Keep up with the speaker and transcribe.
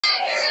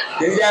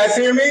Can you guys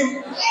hear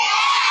me?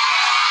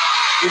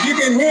 If you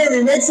can hear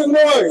me, make some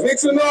noise. Make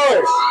some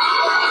noise.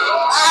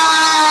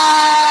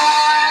 Ah!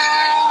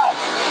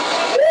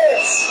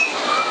 Yes.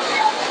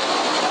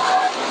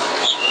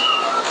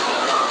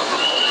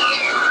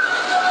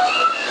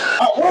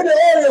 Where'd the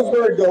Orioles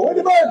bird go? Where'd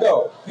the bird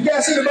go? You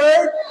guys see the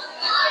bird?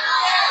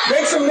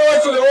 Make some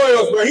noise for the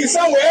Orioles bird. He's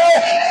somewhere.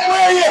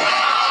 Where are you?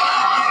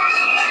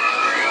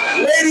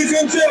 Ladies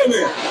and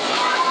gentlemen,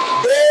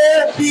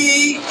 there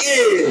he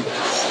is.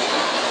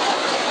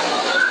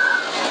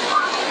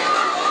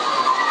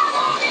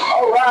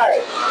 All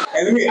right.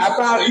 And I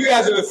found you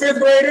guys are the 5th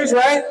graders,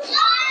 right?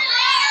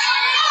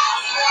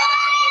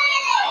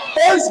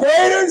 1st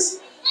graders?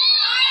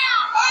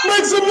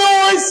 Make some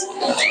noise.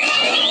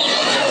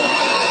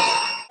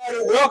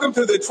 Welcome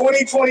to the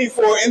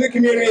 2024 In the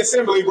Community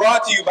Assembly,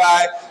 brought to you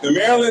by the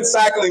Maryland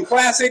Cycling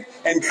Classic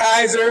and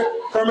Kaiser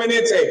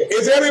Permanente.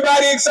 Is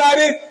everybody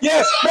excited?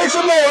 Yes, make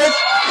some noise.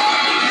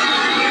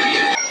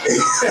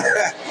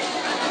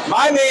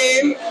 My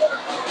name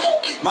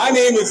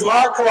is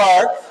Marc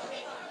Clarke.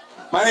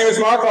 My name is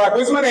Marc Clarke.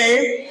 What's my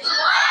name?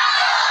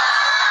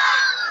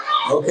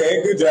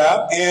 Okay, good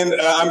job. And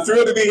I'm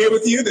thrilled to be here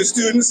with you, the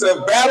students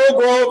of Battle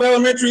Grove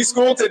Elementary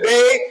School.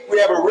 Today, we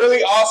have a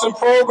really awesome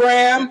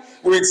program.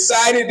 We're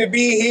excited to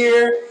be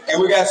here,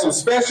 and we got some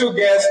special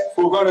guests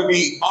who are going to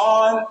be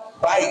on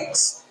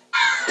bikes.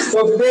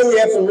 So today we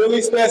have some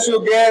really special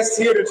guests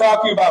here to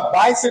talk to you about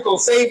bicycle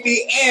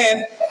safety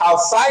and how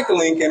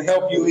cycling can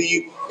help you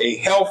lead a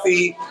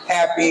healthy,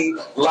 happy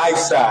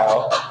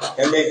lifestyle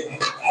and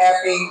make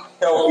happy,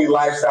 healthy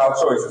lifestyle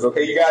choices.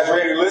 Okay, you guys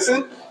ready to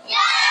listen?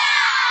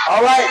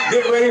 All right,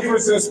 get ready for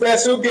some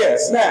special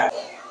guests. Now,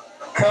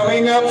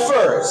 coming up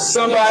first,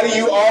 somebody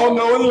you all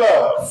know and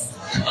love.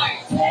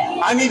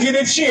 I need you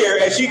to cheer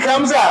as she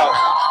comes out.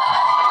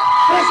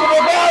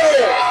 Christopher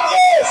Ballard!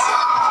 Yes!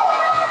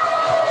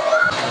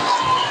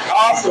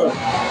 Awesome.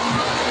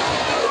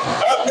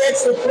 Up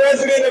next, the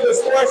president of the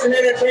Sports and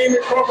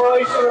Entertainment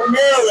Corporation of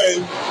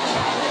Maryland,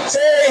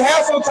 Terry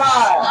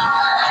Hasseltine.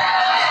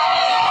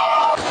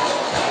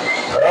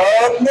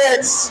 Up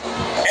next,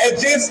 at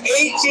just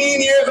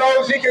 18 years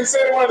old, she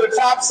considered one of the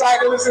top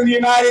cyclists in the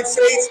United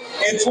States.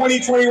 In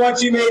 2021,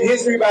 she made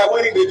history by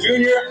winning the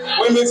junior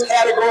women's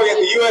category at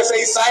the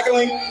USA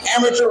Cycling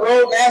Amateur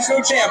Road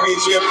National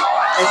Championship.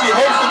 And she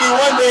hopes to be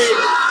one day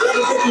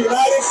represent the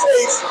United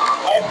States.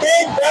 A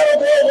big Battle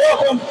Grove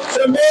welcome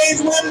to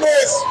Mays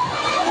Wimbush.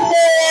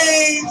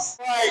 Mays!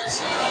 Right.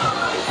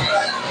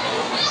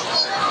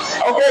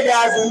 Okay,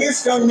 guys, when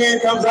this young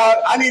man comes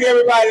out, I need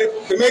everybody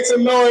to make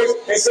some noise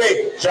and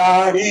say,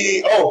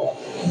 Johnny O,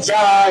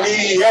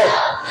 Johnny O,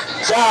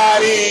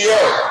 Johnny O.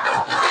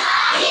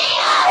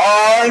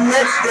 Our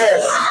next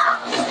guest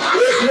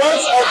is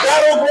once a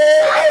Battle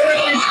Grove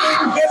elementary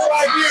student just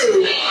like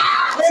you.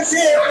 Let's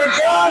hear it for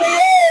Johnny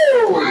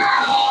O.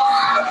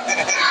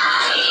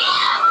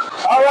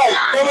 All right,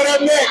 coming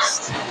up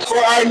next for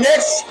our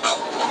next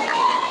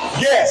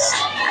guest,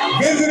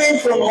 visiting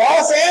from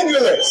Los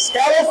Angeles,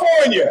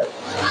 California,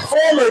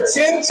 former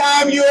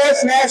 10-time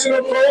U.S.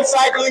 National Pro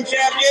Cycling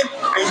Champion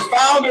and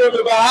founder of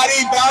the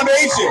Bahati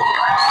Foundation.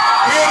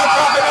 Here to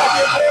talk about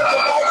the importance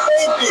of bike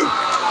safety,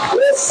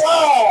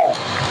 Rahsaan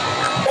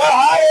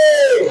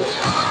Bahati.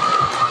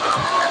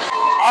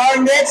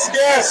 Our next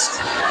guest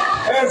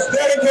has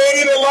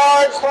dedicated a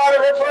large part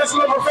of her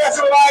personal and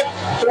professional life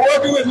to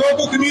working with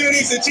local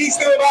communities to teach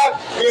them about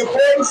the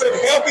importance of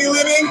healthy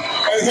living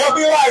and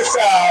healthy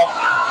lifestyle.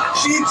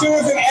 She too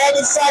is an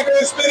avid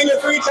cyclist, spending her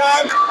free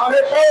time on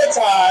her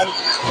Peloton.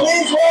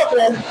 Please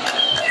welcome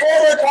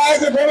former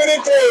Kaiser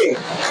Permanente,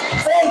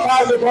 from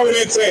Kaiser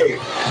Permanente,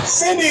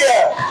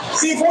 Cynthia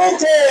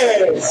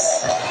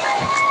Cifuentes.